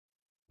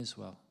as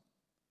well.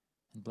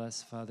 And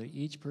bless, Father,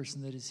 each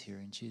person that is here.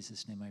 In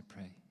Jesus' name I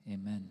pray.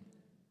 Amen.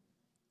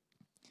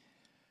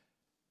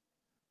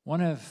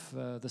 One of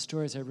the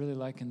stories I really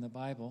like in the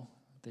Bible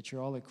that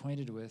you're all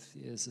acquainted with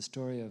is the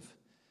story of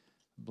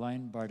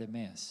blind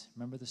Bartimaeus.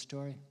 Remember the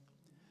story?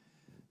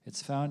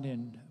 It's found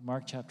in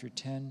Mark chapter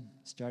 10,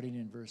 starting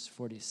in verse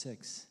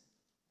 46.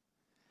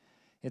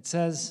 It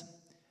says,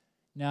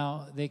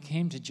 "Now they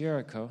came to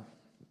Jericho."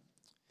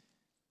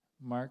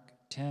 Mark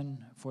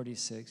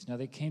 10:46. "Now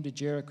they came to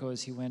Jericho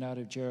as he went out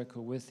of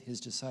Jericho with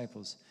his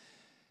disciples.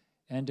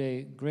 And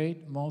a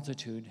great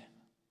multitude,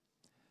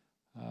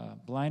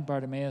 blind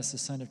Bartimaeus, the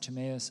son of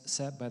Timaeus,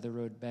 sat by the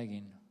road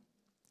begging."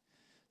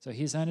 So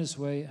he's on his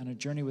way on a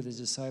journey with his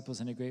disciples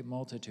and a great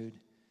multitude.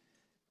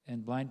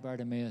 And blind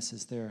Bartimaeus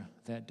is there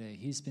that day.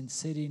 He's been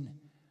sitting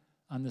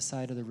on the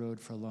side of the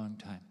road for a long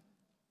time.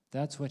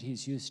 That's what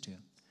he's used to.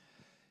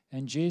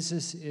 And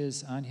Jesus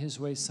is on his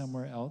way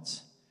somewhere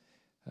else.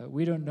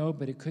 We don't know,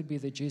 but it could be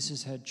that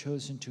Jesus had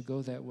chosen to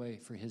go that way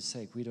for his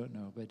sake. We don't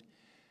know. But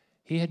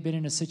he had been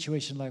in a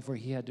situation in life where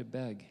he had to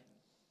beg.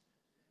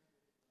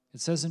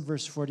 It says in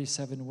verse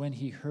 47, when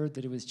he heard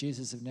that it was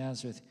Jesus of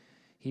Nazareth,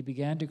 he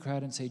began to cry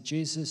out and say,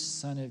 "Jesus,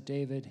 Son of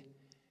David,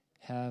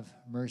 have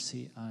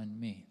mercy on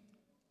me."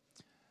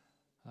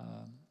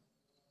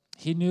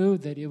 He knew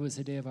that it was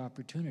a day of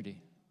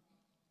opportunity.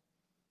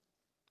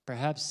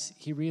 Perhaps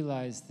he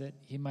realized that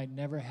he might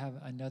never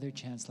have another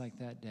chance like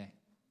that day.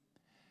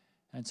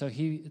 And so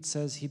it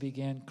says he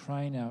began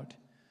crying out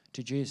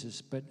to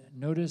Jesus. But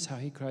notice how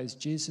he cries,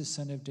 "Jesus,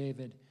 Son of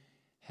David,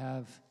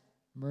 have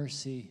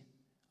mercy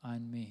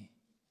on me."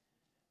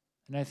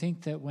 And I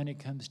think that when it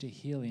comes to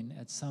healing,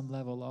 at some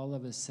level, all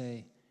of us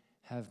say,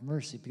 "Have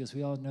mercy," because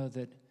we all know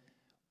that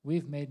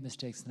we've made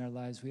mistakes in our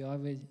lives. We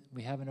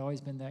haven't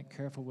always been that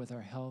careful with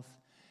our health,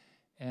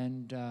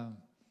 and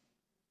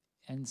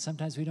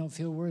sometimes we don't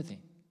feel worthy,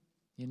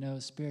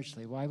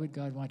 spiritually. Why would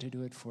God want to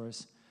do it for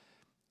us?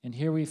 And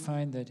here we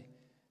find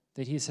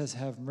that he says,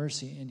 "Have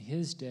mercy." In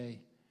his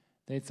day,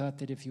 they thought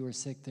that if you were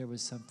sick, there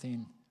was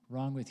something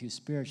wrong with you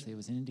spiritually. It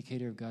was an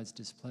indicator of God's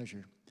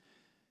displeasure.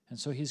 And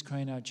so he's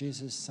crying out,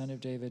 "Jesus, Son of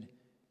David,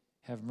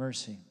 have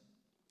mercy."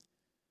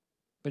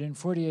 But in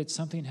 48,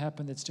 something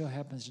happened that still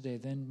happens today.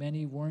 Then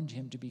many warned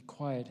him to be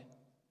quiet.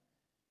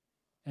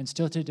 And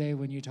still today,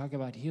 when you talk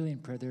about healing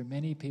prayer, there are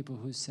many people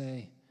who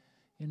say,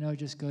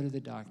 just go to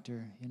the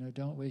doctor.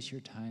 Don't waste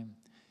your time.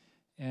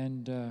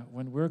 And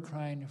when we're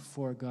crying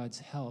for God's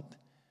help,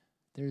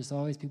 there's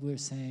always people who are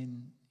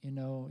saying,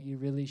 you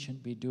really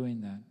shouldn't be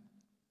doing that.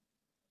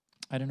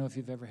 I don't know if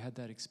you've ever had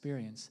that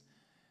experience,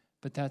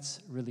 but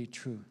that's really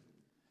true.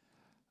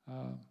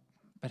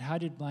 But how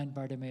did blind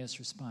Bartimaeus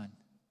respond?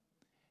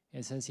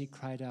 It says he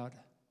cried out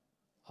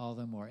all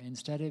the more.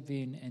 Instead of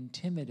being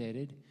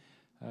intimidated,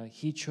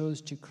 he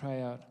chose to cry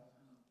out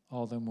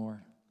all the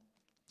more.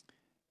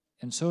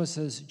 And so it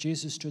says,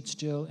 Jesus stood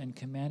still and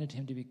commanded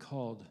him to be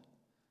called.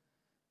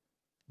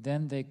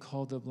 Then they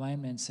called the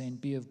blind man, saying,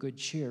 "Be of good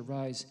cheer,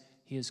 rise,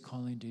 he is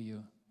calling to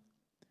you."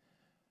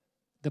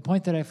 The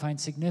point that I find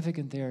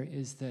significant there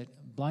is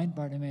that blind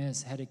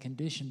Bartimaeus had a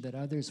condition that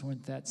others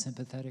weren't that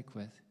sympathetic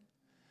with.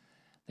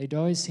 They'd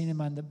always seen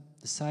him on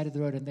the side of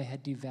the road, and they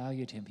had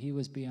devalued him. He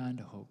was beyond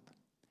hope.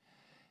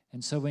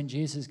 And so when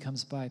Jesus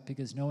comes by,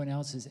 because no one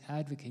else is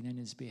advocating in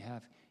his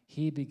behalf,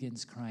 he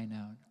begins crying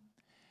out.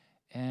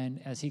 And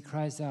as he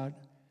cries out,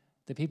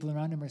 the people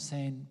around him are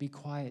saying, "Be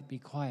quiet, be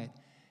quiet."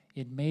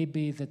 It may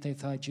be that they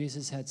thought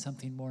Jesus had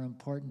something more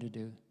important to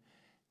do.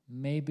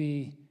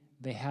 Maybe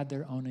they had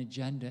their own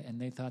agenda, and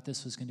they thought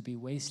this was going to be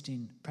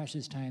wasting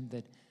precious time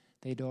that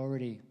they'd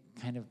already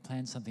kind of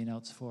planned something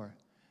else for.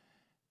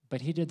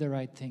 But he did the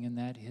right thing, and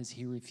that is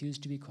he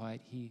refused to be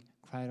quiet. He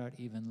cried out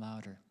even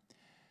louder.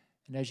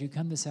 And as you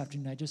come this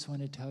afternoon, I just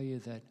want to tell you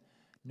that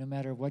no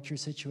matter what your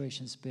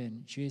situation's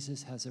been,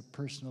 Jesus has a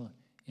personal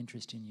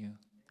interest in you.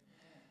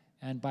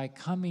 And by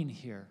coming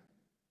here,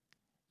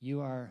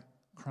 you are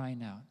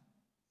crying out.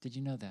 Did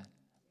you know that?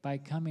 By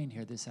coming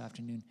here this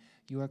afternoon,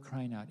 you are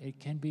crying out. It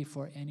can be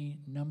for any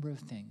number of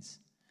things.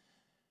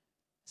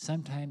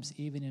 Sometimes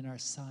even in our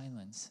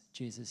silence,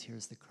 Jesus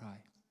hears the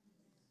cry.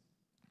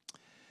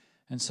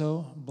 And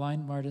so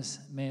blind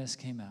Bartimaeus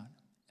came out.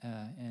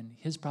 And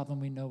his problem,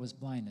 we know, was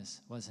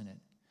blindness, wasn't it?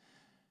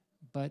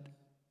 But,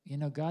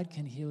 God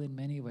can heal in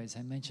many ways.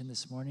 I mentioned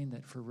this morning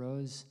that for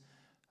Rose,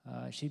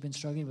 she'd been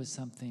struggling with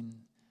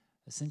something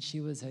since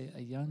she was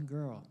a young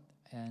girl.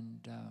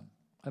 And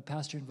a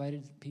pastor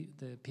invited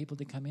the people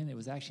to come in. It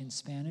was actually in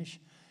Spanish.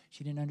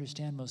 She didn't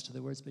understand most of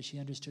the words, but she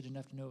understood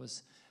enough to know it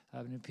was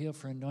an appeal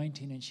for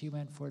anointing, and she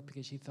went for it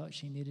because she felt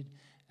she needed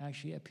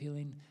actually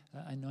appealing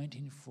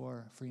anointing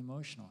for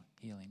emotional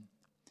healing.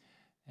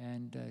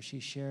 And she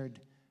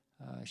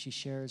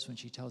shares when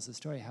she tells the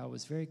story how it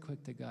was very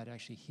quick that God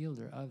actually healed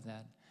her of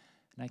that.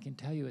 And I can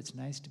tell you it's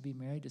nice to be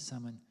married to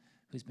someone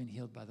who's been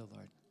healed by the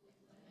Lord.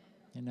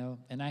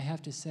 And I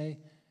have to say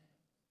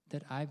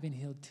that I've been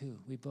healed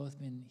too. We've both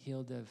been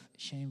healed of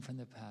shame from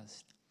the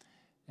past.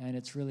 And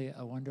it's really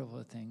a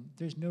wonderful thing.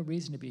 There's no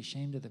reason to be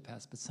ashamed of the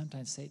past, but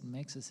sometimes Satan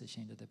makes us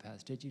ashamed of the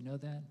past. Did you know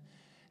that?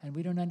 And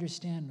we don't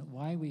understand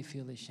why we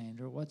feel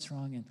ashamed or what's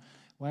wrong and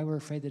why we're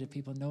afraid that if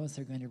people know us,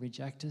 they're going to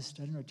reject us.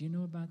 I don't know. Do you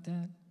know about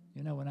that?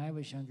 You know, when I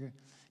was younger,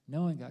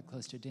 no one got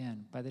close to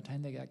Dan. By the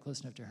time they got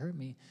close enough to hurt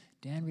me,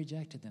 Dan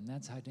rejected them.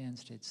 That's how Dan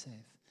stayed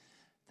safe.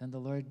 Then the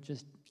Lord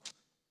just,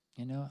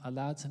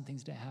 allowed some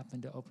things to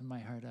happen to open my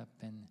heart up,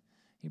 and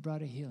he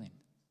brought a healing.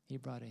 He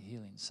brought a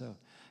healing. So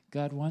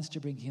God wants to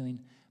bring healing,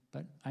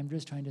 but I'm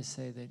just trying to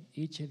say that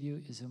each of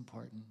you is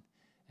important,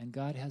 and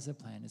God has a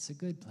plan. It's a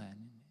good plan,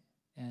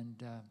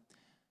 and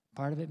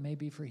part of it may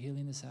be for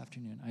healing this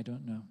afternoon. I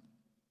don't know.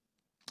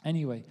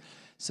 Anyway,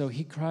 so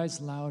he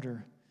cries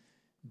louder,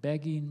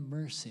 begging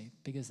mercy,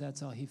 because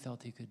that's all he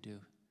felt he could do.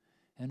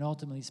 And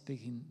ultimately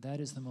speaking,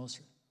 that is the most,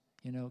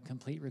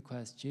 complete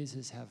request.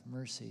 Jesus, have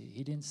mercy.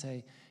 He didn't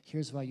say,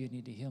 here's why you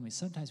need to heal me.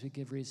 Sometimes we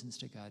give reasons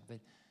to God, but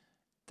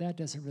that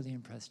doesn't really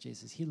impress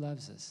Jesus. He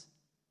loves us,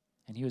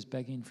 and he was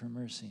begging for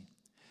mercy.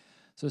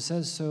 So it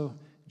says, so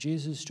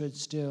Jesus stood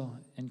still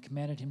and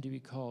commanded him to be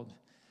called.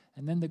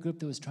 And then the group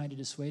that was trying to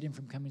dissuade him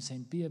from coming,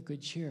 saying, be of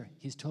good cheer.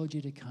 He's told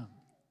you to come.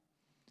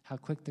 How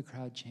quick the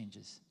crowd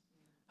changes.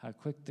 How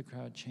quick the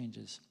crowd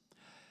changes.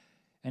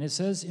 And it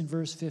says in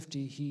verse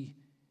 50,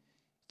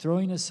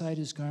 throwing aside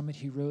his garment,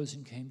 he rose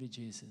and came to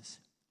Jesus.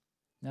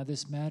 Now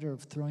this matter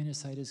of throwing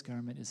aside his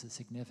garment is a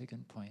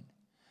significant point.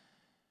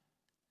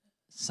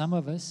 Some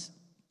of us,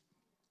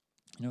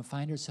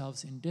 find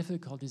ourselves in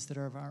difficulties that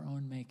are of our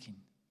own making.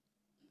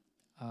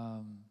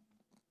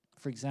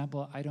 For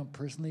example, I don't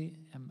personally,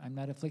 I'm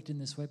not afflicted in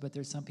this way, but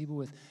there's some people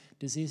with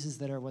diseases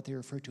that are what they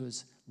refer to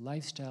as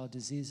lifestyle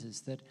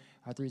diseases that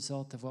are the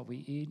result of what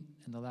we eat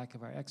and the lack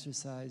of our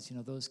exercise,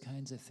 those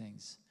kinds of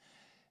things.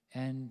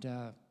 And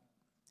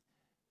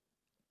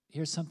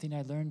here's something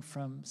I learned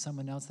from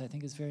someone else that I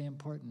think is very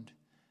important.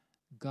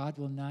 God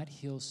will not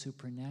heal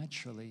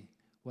supernaturally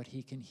what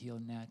he can heal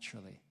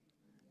naturally.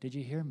 Did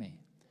you hear me?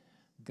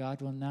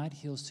 God will not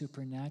heal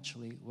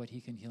supernaturally what he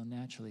can heal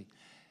naturally.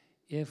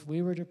 If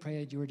we were to pray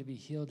that you were to be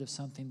healed of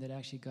something that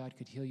actually God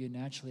could heal you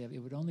naturally of, it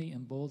would only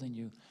embolden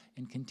you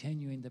in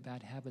continuing the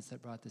bad habits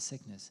that brought the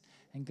sickness.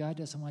 And God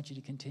doesn't want you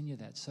to continue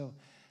that. So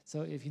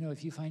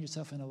if you find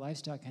yourself in a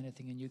lifestyle kind of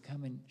thing and you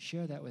come and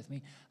share that with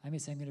me, I may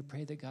say I'm going to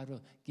pray that God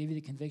will give you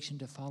the conviction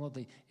to follow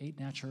the 8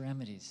 natural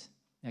remedies.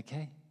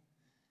 Okay?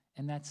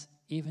 And that's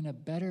even a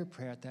better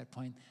prayer at that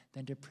point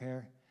than to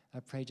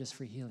pray just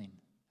for healing.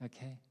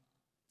 Okay?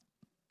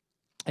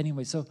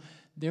 Anyway, so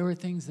there were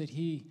things that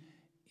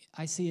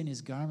I see in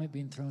his garment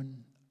being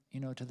thrown,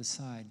 to the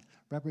side,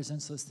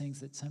 represents those things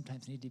that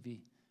sometimes need to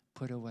be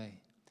put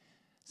away.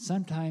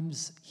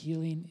 Sometimes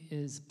healing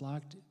is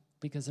blocked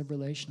because of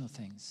relational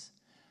things.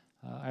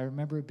 I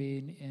remember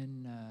being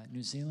in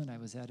New Zealand. I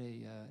was at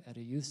a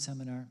youth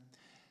seminar,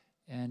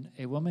 and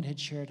a woman had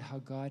shared how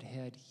God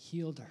had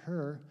healed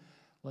her,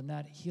 well,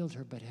 not healed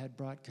her, but had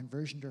brought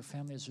conversion to her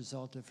family as a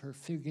result of her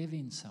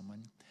forgiving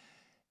someone.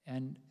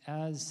 And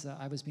as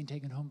I was being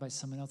taken home by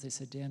someone else, they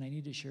said, Dan, I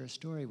need to share a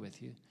story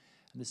with you.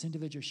 And this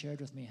individual shared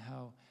with me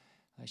how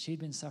she'd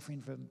been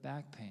suffering from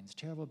back pains,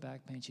 terrible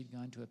back pain. She'd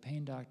gone to a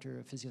pain doctor,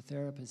 a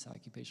physiotherapist,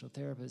 occupational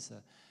therapist,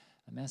 a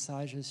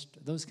massagist,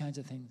 those kinds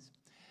of things.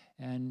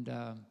 And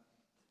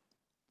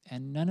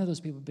none of those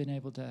people had been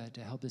able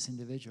to help this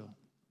individual.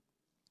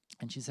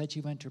 And she said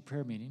she went to a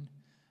prayer meeting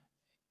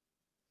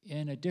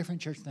in a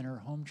different church than her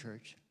home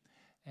church.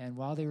 And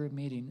while they were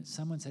meeting,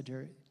 someone said to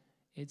her,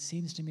 it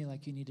seems to me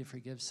like you need to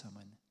forgive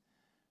someone.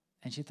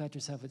 And she thought to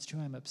herself, it's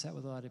true, I'm upset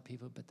with a lot of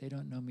people, but they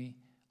don't know me.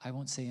 I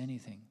won't say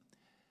anything.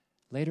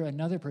 Later,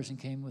 another person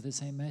came with the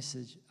same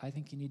message. I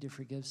think you need to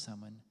forgive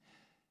someone.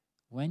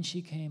 When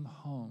she came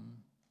home,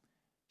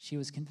 she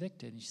was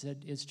convicted. And she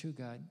said, it's true,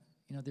 God.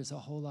 There's a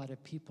whole lot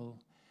of people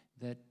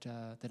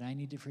that I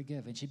need to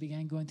forgive. And she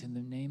began going through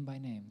them name by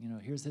name.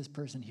 Here's this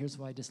person. Here's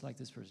why I dislike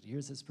this person.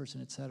 Here's this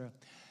person, etc.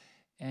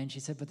 And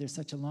she said, but there's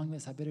such a long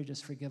list. I better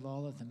just forgive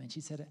all of them. And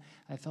she said,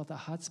 I felt a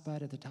hot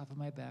spot at the top of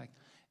my back,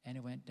 and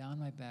it went down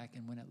my back.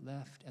 And when it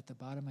left at the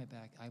bottom of my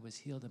back, I was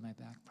healed of my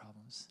back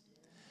problems.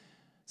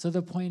 So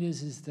the point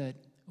is that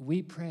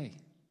we pray,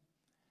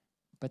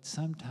 but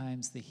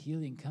sometimes the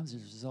healing comes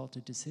as a result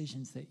of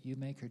decisions that you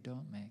make or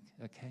don't make,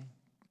 okay?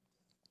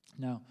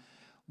 Now,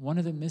 one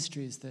of the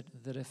mysteries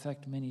that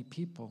affect many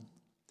people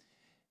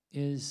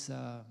is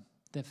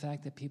the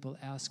fact that people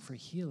ask for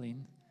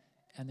healing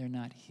and they're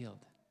not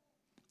healed.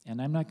 And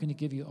I'm not going to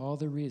give you all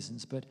the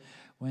reasons, but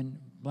when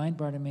blind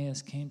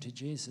Bartimaeus came to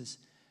Jesus,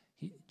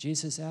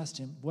 Jesus asked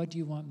him, what do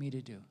you want me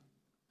to do?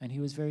 And he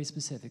was very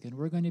specific. And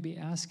we're going to be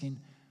asking,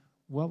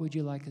 what would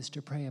you like us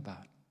to pray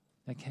about?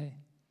 Okay?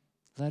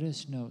 Let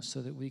us know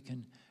so that we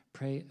can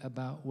pray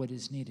about what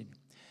is needed.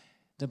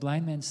 The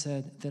blind man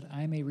said, that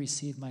I may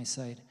receive my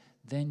sight.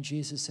 Then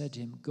Jesus said to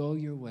him, go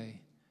your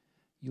way.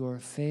 Your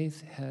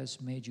faith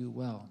has made you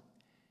well.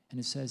 And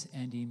it says,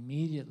 and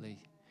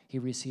immediately he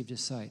received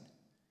his sight.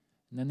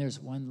 And then there's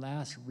one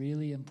last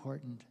really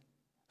important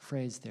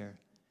phrase there.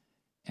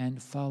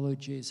 And follow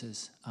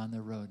Jesus on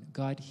the road.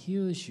 God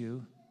heals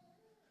you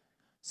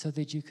so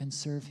that you can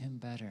serve him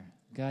better.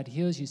 God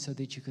heals you so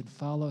that you can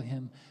follow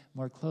him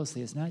more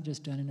closely. It's not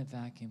just done in a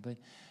vacuum,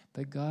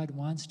 but God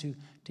wants to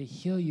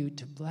heal you,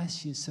 to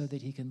bless you so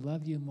that he can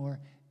love you more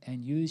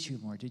and use you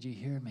more. Did you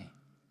hear me?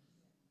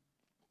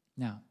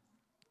 Now,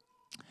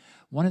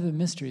 one of the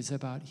mysteries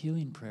about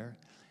healing prayer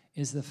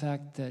is the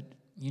fact that,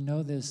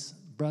 this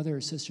brother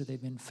or sister,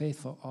 they've been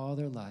faithful all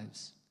their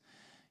lives.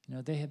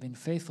 They have been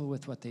faithful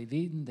with what they've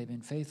eaten. They've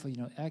been faithful,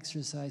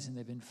 exercising.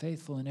 They've been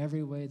faithful in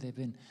every way. They've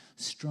been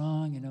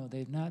strong.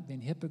 They've not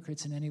been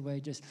hypocrites in any way.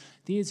 Just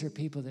these are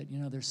people that,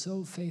 they're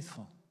so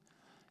faithful.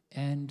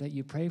 And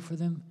you pray for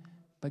them,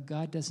 but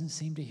God doesn't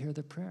seem to hear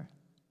the prayer.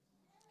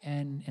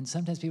 And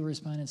sometimes people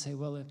respond and say,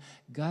 well, if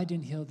God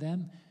didn't heal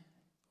them,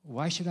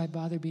 why should I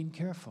bother being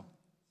careful?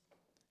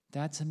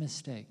 That's a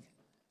mistake.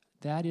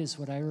 That is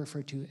what I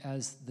refer to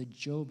as the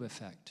Job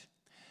effect.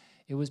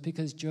 It was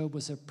because Job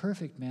was a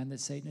perfect man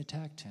that Satan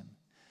attacked him.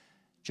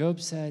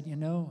 Job said,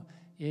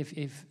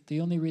 if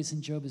the only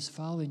reason Job is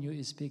following you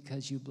is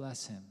because you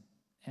bless him.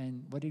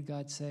 And what did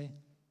God say?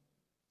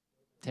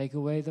 Take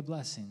away the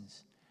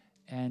blessings.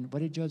 And what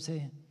did Job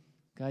say?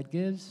 God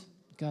gives,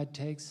 God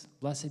takes,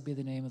 blessed be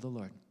the name of the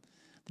Lord.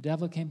 The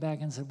devil came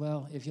back and said,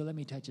 well, if you let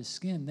me touch his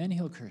skin, then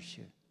he'll curse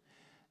you.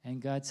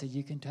 And God said,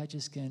 you can touch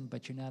his skin,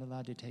 but you're not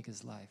allowed to take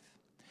his life.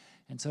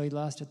 And so he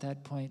lost at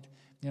that point,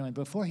 and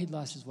before he'd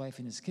lost his wife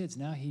and his kids,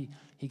 now he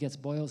gets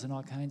boils and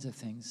all kinds of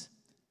things.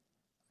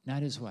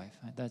 Not his wife,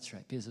 that's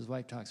right, because his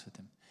wife talks with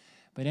him.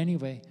 But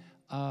anyway,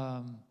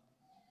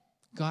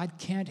 God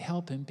can't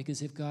help him,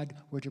 because if God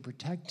were to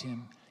protect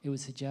him, it would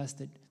suggest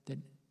that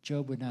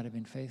Job would not have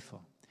been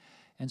faithful.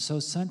 And so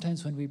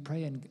sometimes when we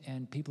pray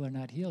and people are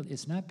not healed,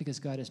 it's not because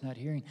God is not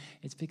hearing,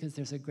 it's because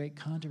there's a great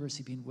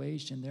controversy being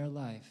waged in their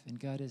life. And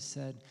God has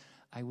said,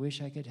 I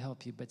wish I could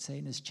help you, but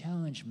Satan has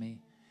challenged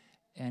me,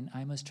 and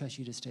I must trust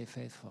you to stay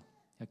faithful,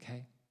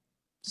 okay?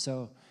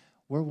 So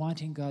we're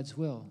wanting God's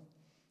will.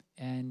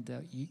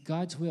 And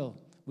God's will,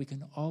 we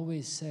can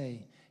always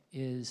say,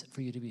 is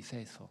for you to be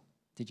faithful.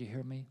 Did you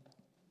hear me?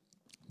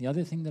 The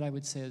other thing that I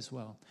would say as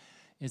well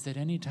is that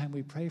anytime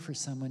we pray for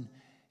someone,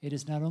 it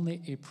is not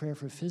only a prayer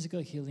for physical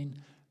healing,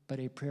 but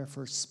a prayer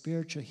for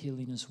spiritual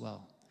healing as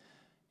well.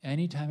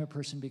 Anytime a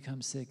person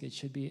becomes sick, it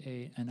should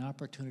be an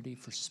opportunity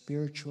for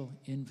spiritual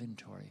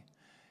inventory.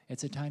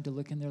 It's a time to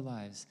look in their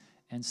lives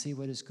and see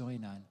what is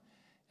going on.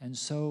 And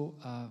so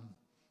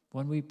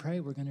when we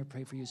pray, we're going to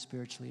pray for you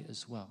spiritually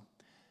as well.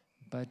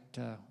 But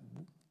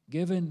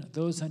given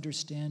those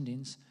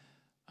understandings,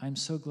 I'm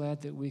so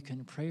glad that we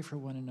can pray for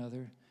one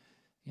another.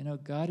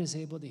 God is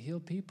able to heal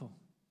people.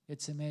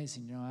 It's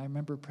amazing. I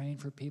remember praying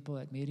for people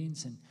at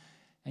meetings,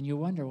 and you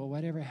wonder, well,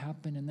 whatever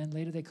happened? And then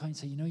later they call and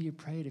say, you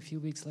prayed. A few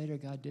weeks later,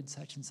 God did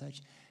such and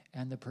such,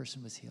 and the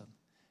person was healed.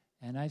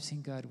 And I've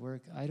seen God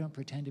work. I don't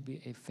pretend to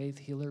be a faith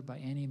healer by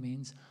any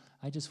means.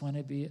 I just want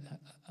to be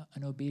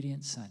an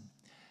obedient son.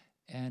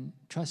 And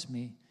trust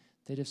me,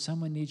 that if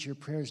someone needs your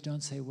prayers,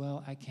 don't say,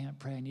 well, I can't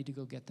pray. I need to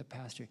go get the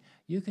pastor.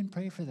 You can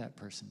pray for that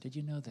person. Did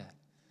you know that?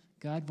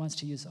 God wants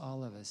to use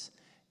all of us.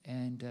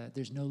 And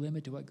there's no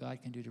limit to what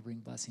God can do to bring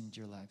blessing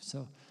into your life.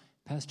 So,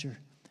 Pastor,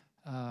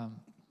 I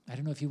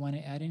don't know if you want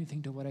to add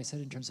anything to what I said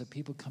in terms of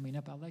people coming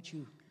up. I'll let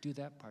you do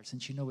that part,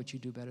 since you know what you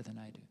do better than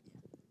I do.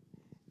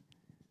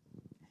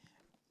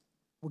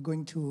 We're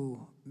going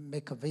to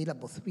make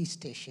available 3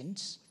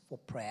 stations for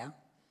prayer.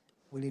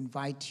 We'll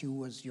invite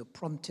you, as you're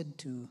prompted,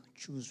 to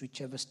choose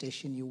whichever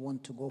station you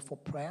want to go for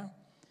prayer.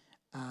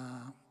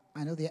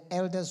 I know the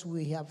elders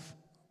we have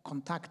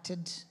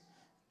contacted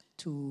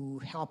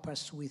to help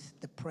us with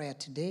the prayer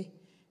today.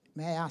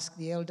 May I ask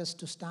the elders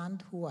to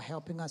stand who are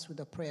helping us with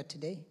the prayer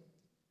today?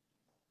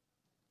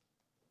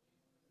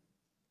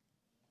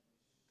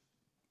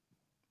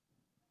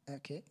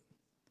 Okay.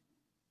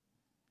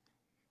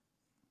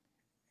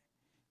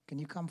 Can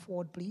you come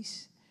forward,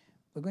 please?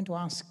 We're going to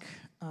ask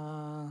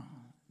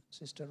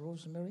Sister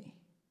Rosemary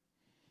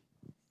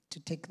to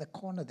take the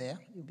corner there.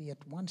 You'll be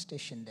at one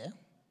station there.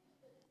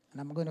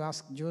 And I'm going to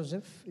ask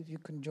Joseph if you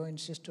can join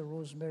Sister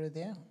Rosemary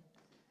there.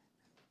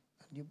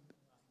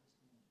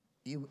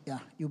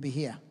 You'll be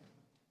here.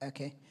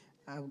 Okay.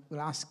 I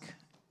will ask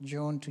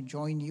John to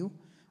join you.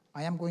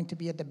 I am going to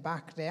be at the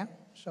back there.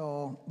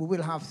 So we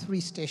will have 3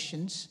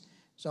 stations.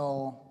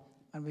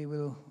 And we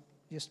will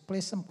just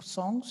play some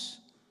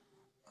songs.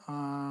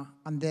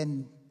 And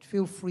then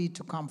feel free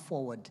to come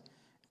forward.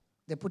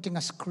 They're putting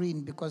a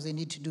screen because they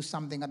need to do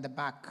something at the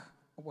back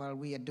while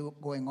we are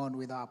going on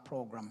with our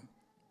program.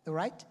 All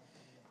right?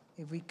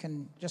 If we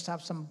can just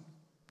have some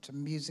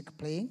music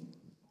playing.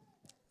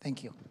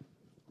 Thank you.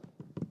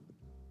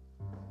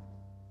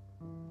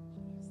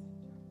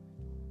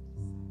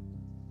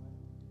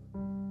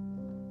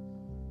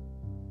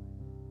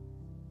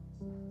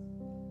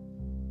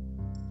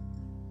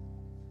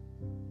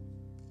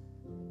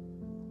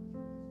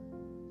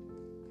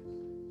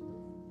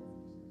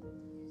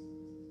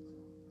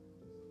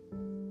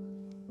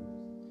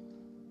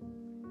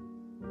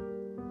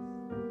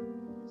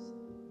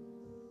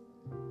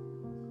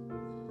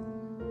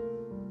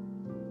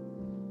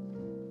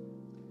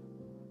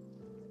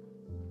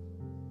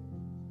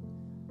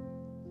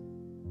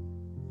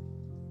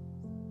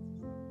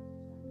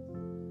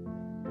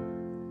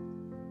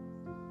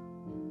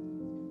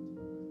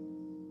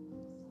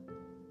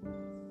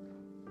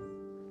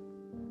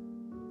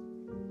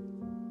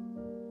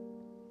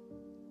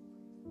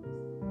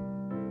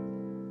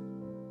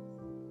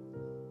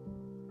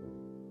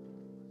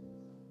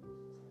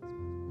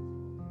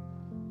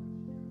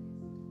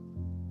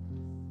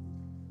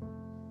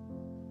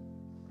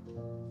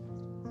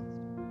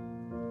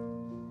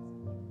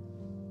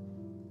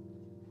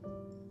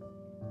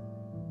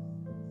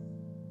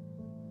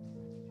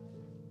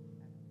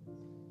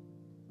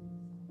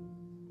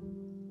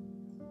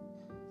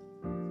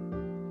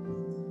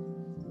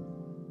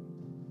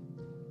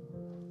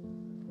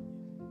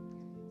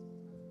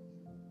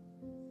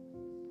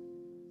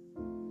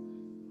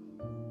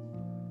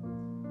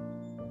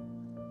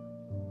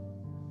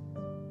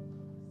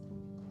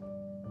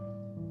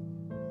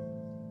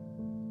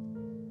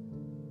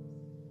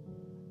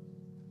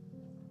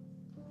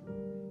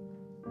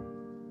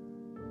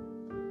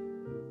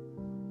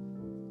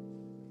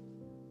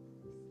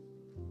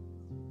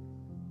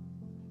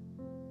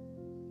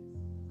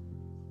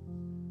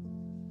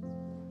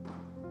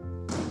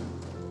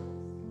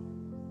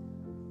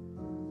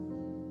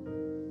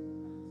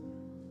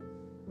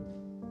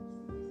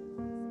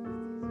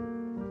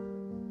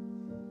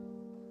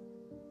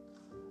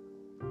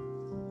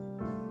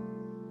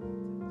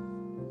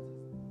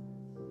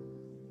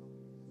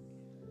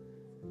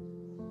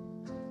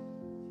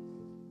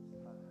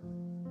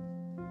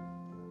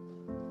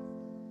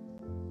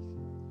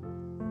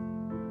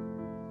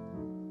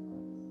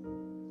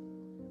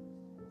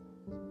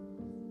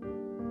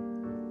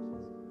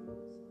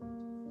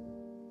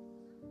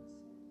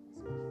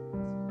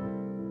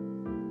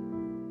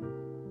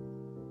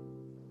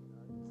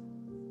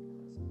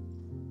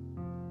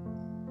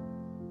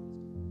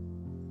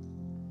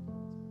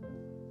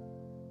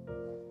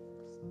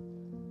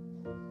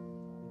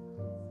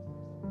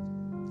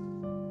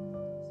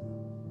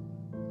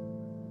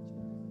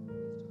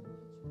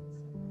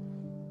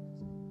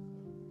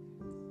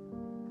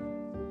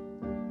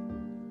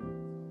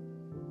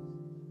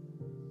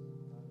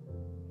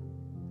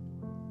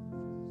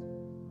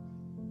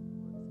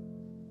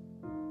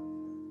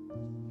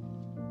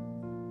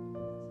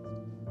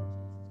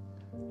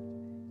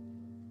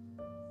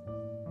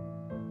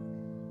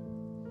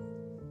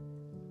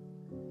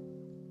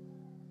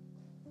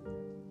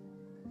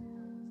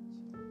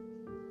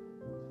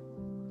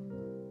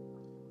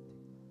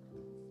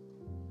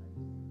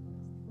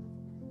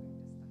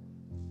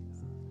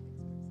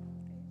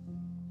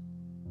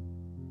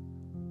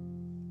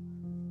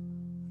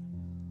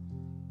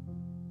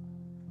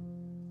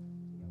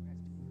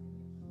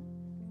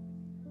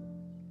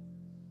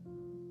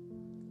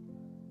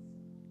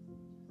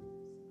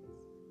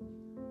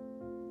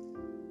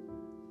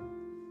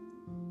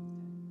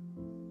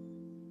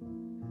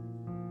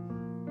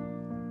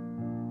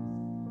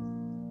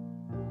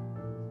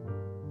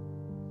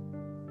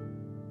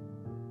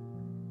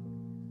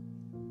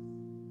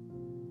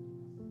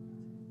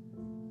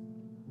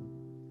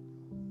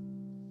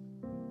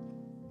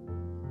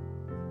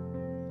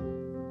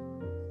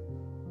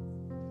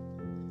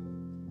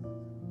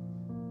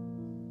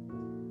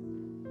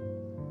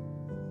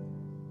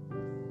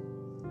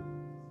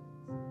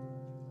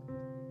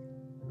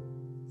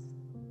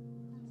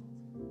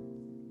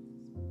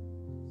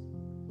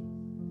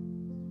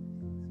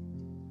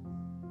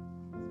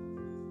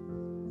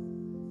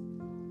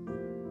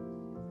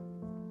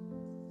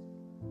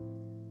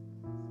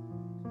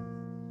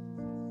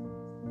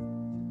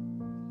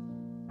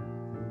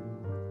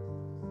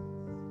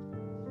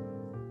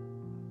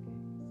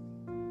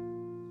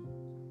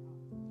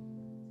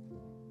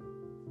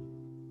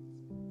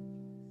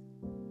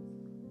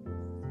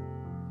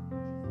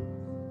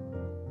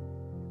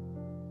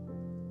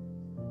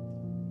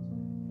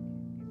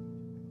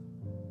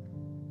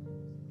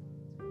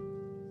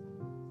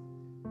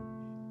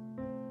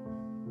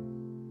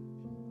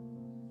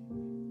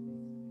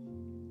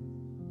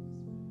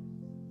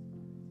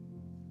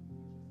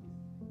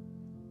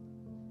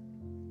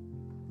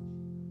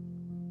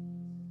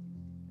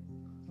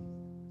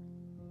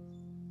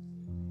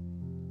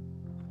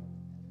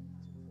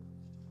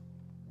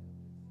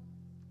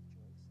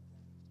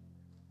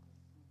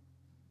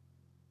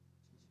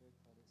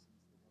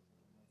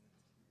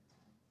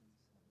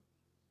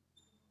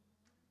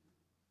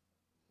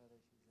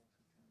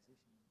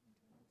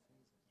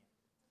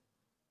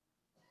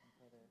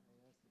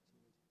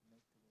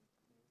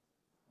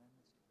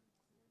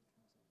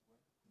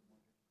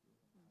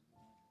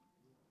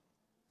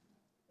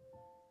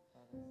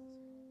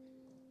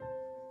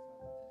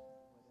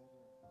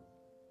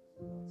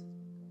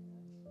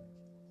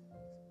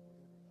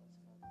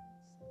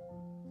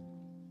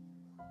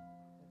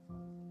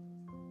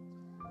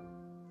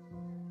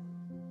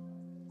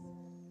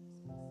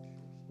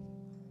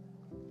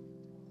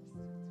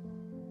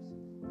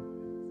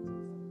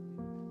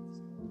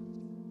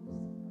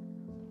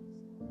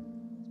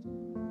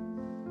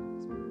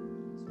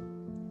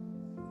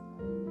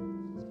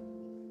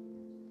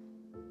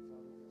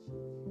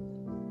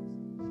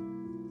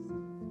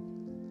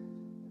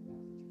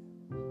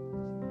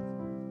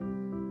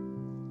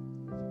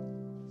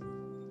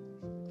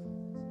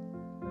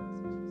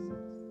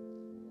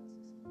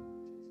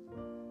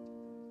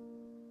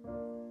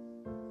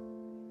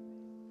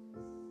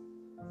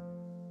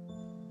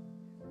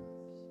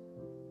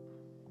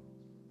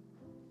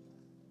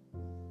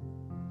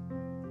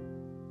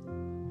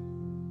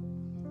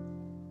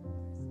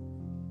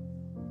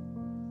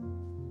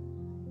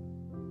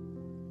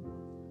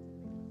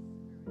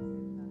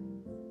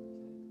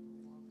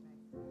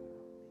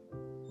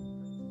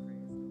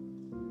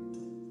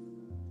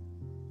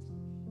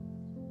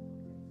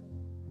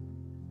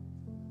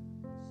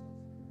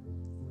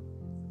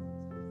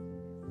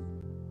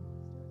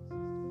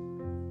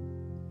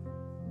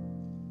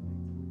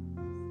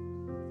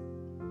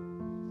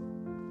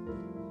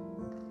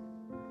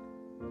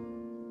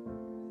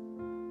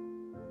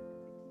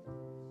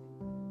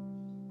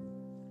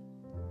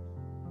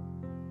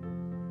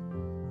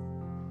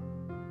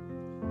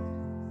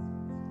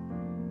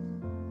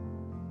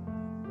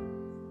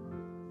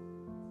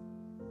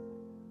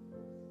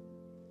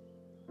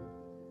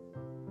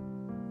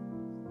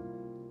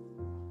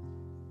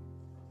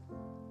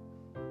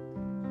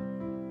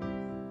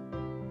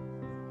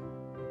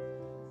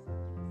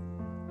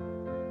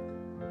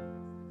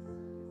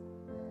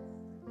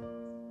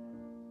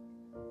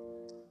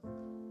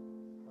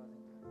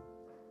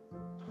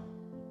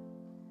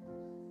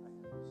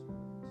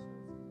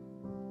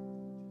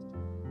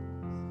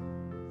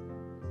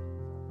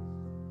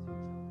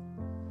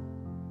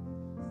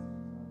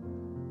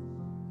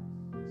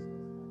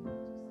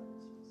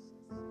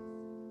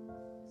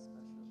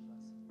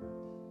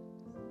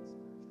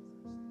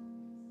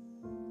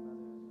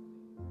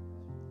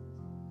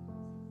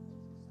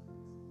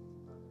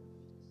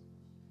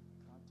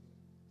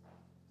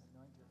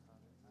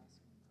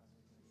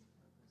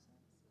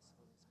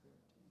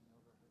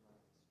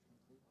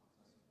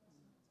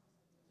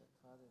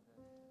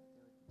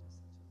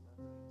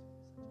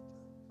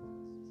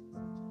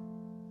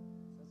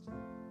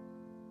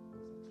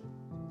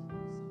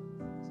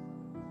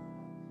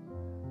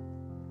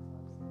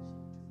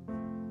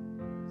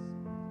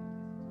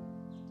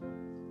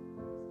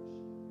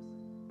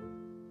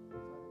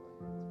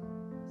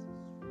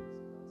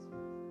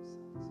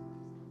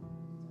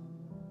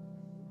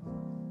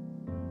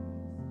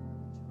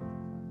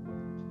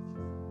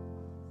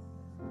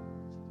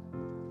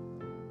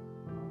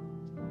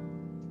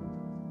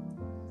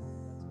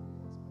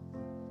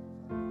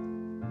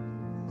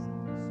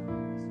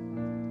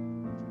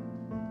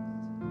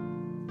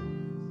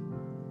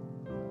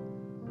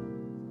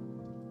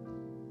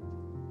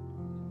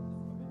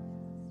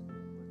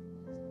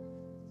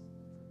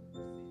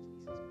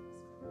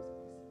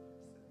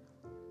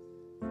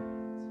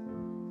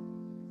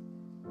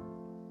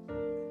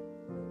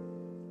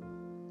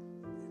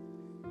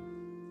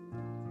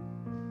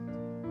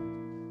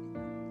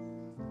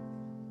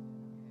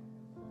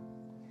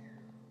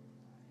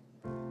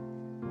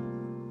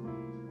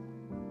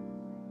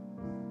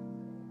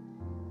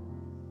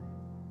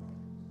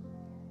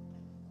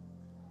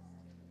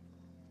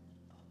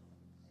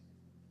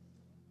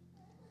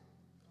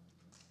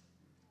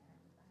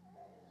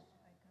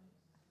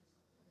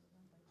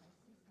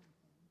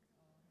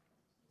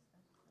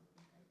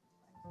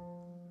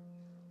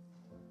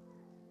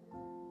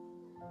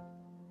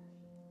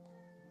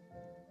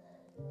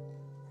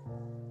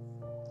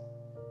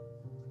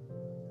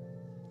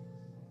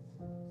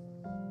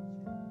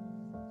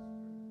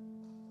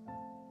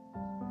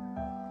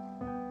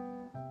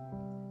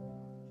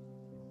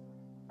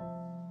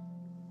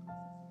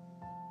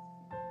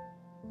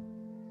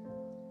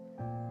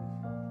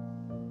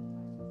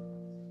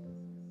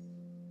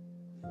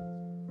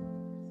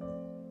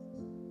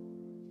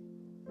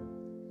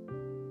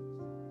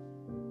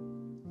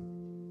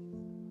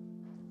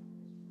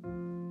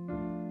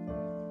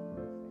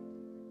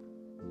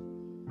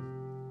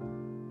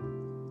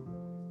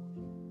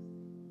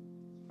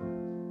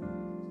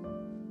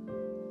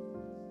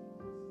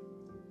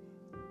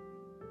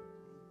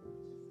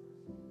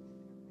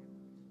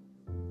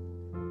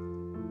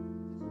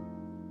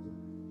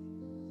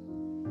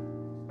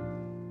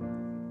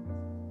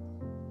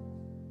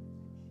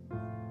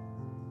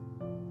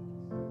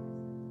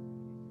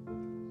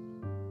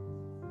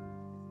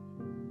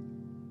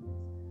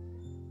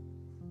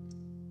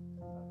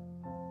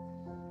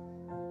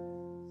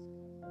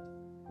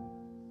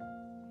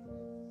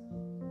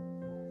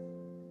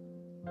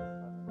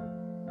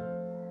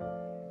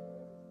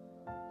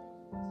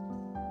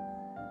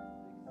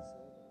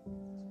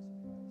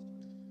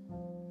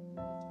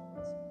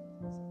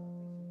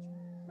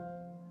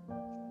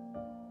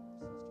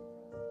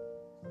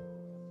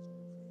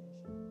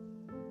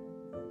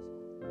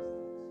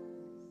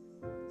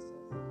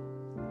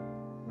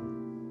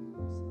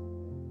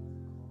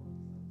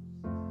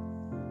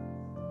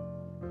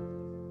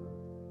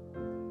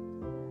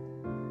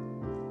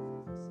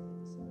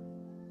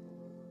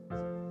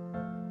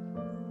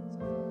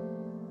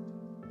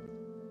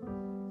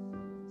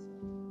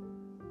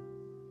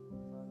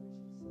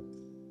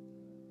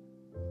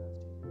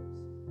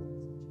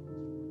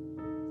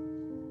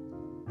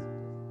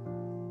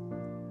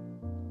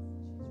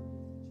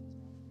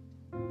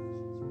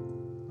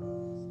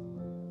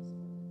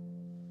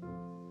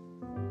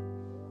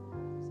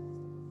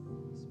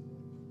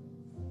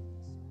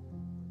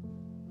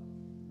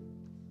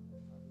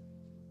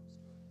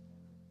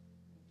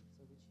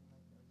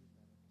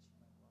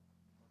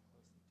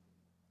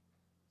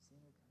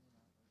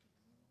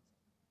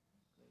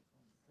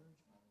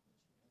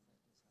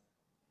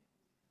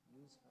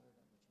 use, Father,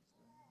 that which she's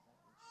learned, that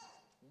which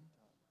she's been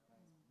taught by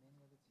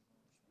many other people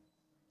in the church.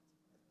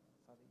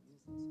 Father,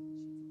 use this so that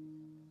she